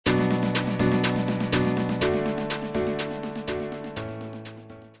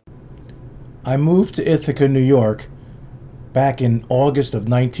I moved to Ithaca, New York back in August of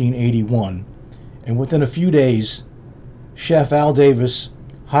 1981, and within a few days, Chef Al Davis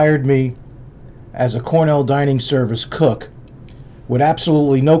hired me as a Cornell dining service cook with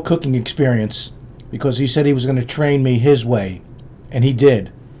absolutely no cooking experience because he said he was going to train me his way, and he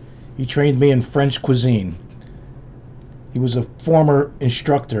did. He trained me in French cuisine. He was a former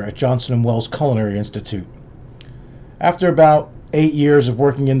instructor at Johnson & Wells Culinary Institute. After about 8 years of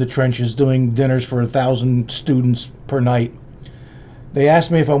working in the trenches doing dinners for 1,000 students per night, they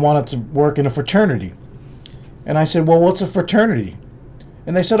asked me if I wanted to work in a fraternity. And I said, well, what's a fraternity?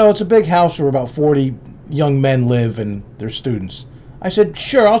 And they said, oh, it's a big house where about 40 young men live and they're students. I said,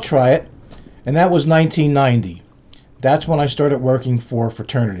 sure, I'll try it. And that was 1990. That's when I started working for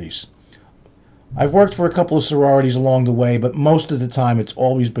fraternities. I've worked for a couple of sororities along the way, but most of the time it's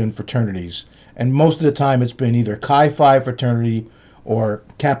always been fraternities. And most of the time it's been either Chi Phi fraternity or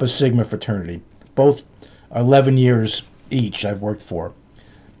Kappa Sigma fraternity. Both 11 years each I've worked for.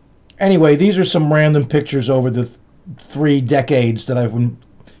 Anyway, these are some random pictures over the 3 decades that I've been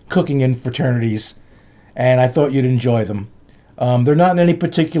cooking in fraternities, and I thought you'd enjoy them. They're not in any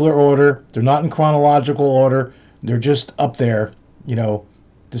particular order. They're not in chronological order. They're just up there, to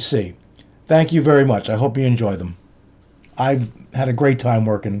see. Thank you very much. I hope you enjoy them. I've had a great time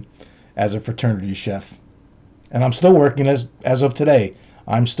working as a fraternity chef, and I'm still working as of today.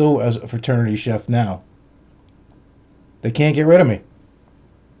 I'm still as a fraternity chef now. They can't get rid of me.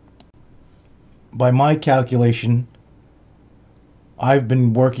 By my calculation, I've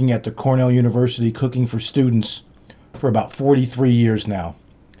been working at the Cornell University cooking for students for about 43 years now.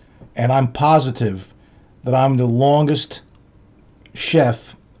 And I'm positive that I'm the longest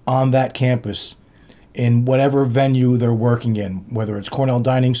chef on that campus in whatever venue they're working in, whether it's Cornell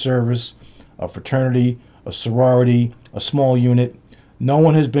Dining Service, a fraternity, a sorority, a small unit. No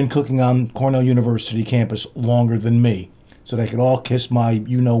one has been cooking on Cornell University campus longer than me, so they could all kiss my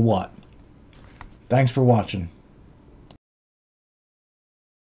you-know-what. Thanks for watching.